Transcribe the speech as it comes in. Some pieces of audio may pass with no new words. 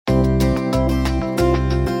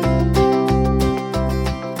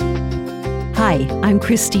Hi, I'm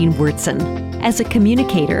Christine Wurtson. As a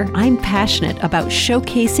communicator, I'm passionate about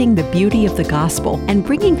showcasing the beauty of the gospel and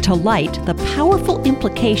bringing to light the powerful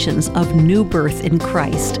implications of new birth in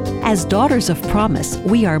Christ. As daughters of promise,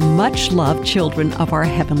 we are much loved children of our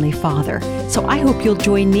Heavenly Father. So I hope you'll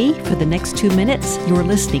join me for the next 2 minutes. You're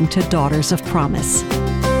listening to Daughters of Promise.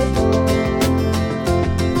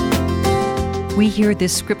 We hear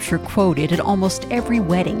this scripture quoted at almost every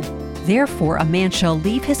wedding. Therefore, a man shall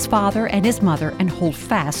leave his father and his mother and hold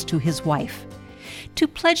fast to his wife. To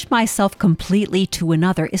pledge myself completely to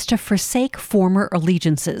another is to forsake former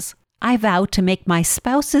allegiances. I vow to make my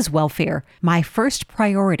spouse's welfare my first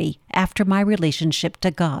priority after my relationship to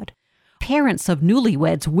God. Parents of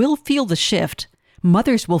newlyweds will feel the shift.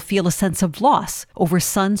 Mothers will feel a sense of loss over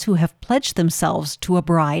sons who have pledged themselves to a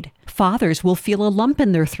bride. Fathers will feel a lump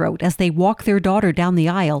in their throat as they walk their daughter down the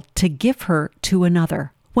aisle to give her to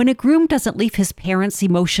another. When a groom doesn't leave his parents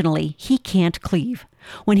emotionally, he can't cleave.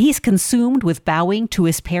 When he's consumed with bowing to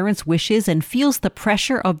his parents' wishes and feels the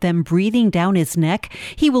pressure of them breathing down his neck,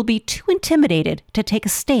 he will be too intimidated to take a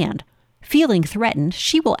stand. Feeling threatened,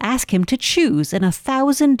 she will ask him to choose in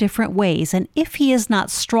 1,000 different ways, and if he is not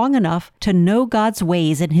strong enough to know God's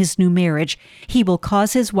ways in his new marriage, he will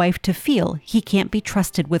cause his wife to feel he can't be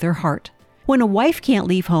trusted with her heart. When a wife can't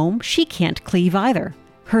leave home, she can't cleave either.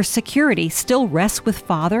 Her security still rests with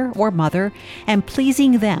father or mother, and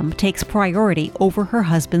pleasing them takes priority over her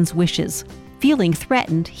husband's wishes. Feeling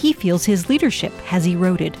threatened, he feels his leadership has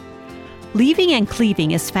eroded. Leaving and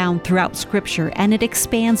cleaving is found throughout Scripture, and it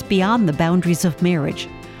expands beyond the boundaries of marriage.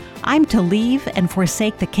 I'm to leave and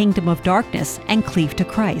forsake the kingdom of darkness and cleave to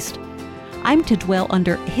Christ. I'm to dwell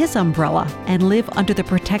under His umbrella and live under the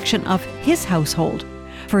protection of His household.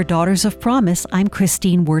 For Daughters of Promise, I'm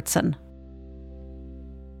Christine Wurtson.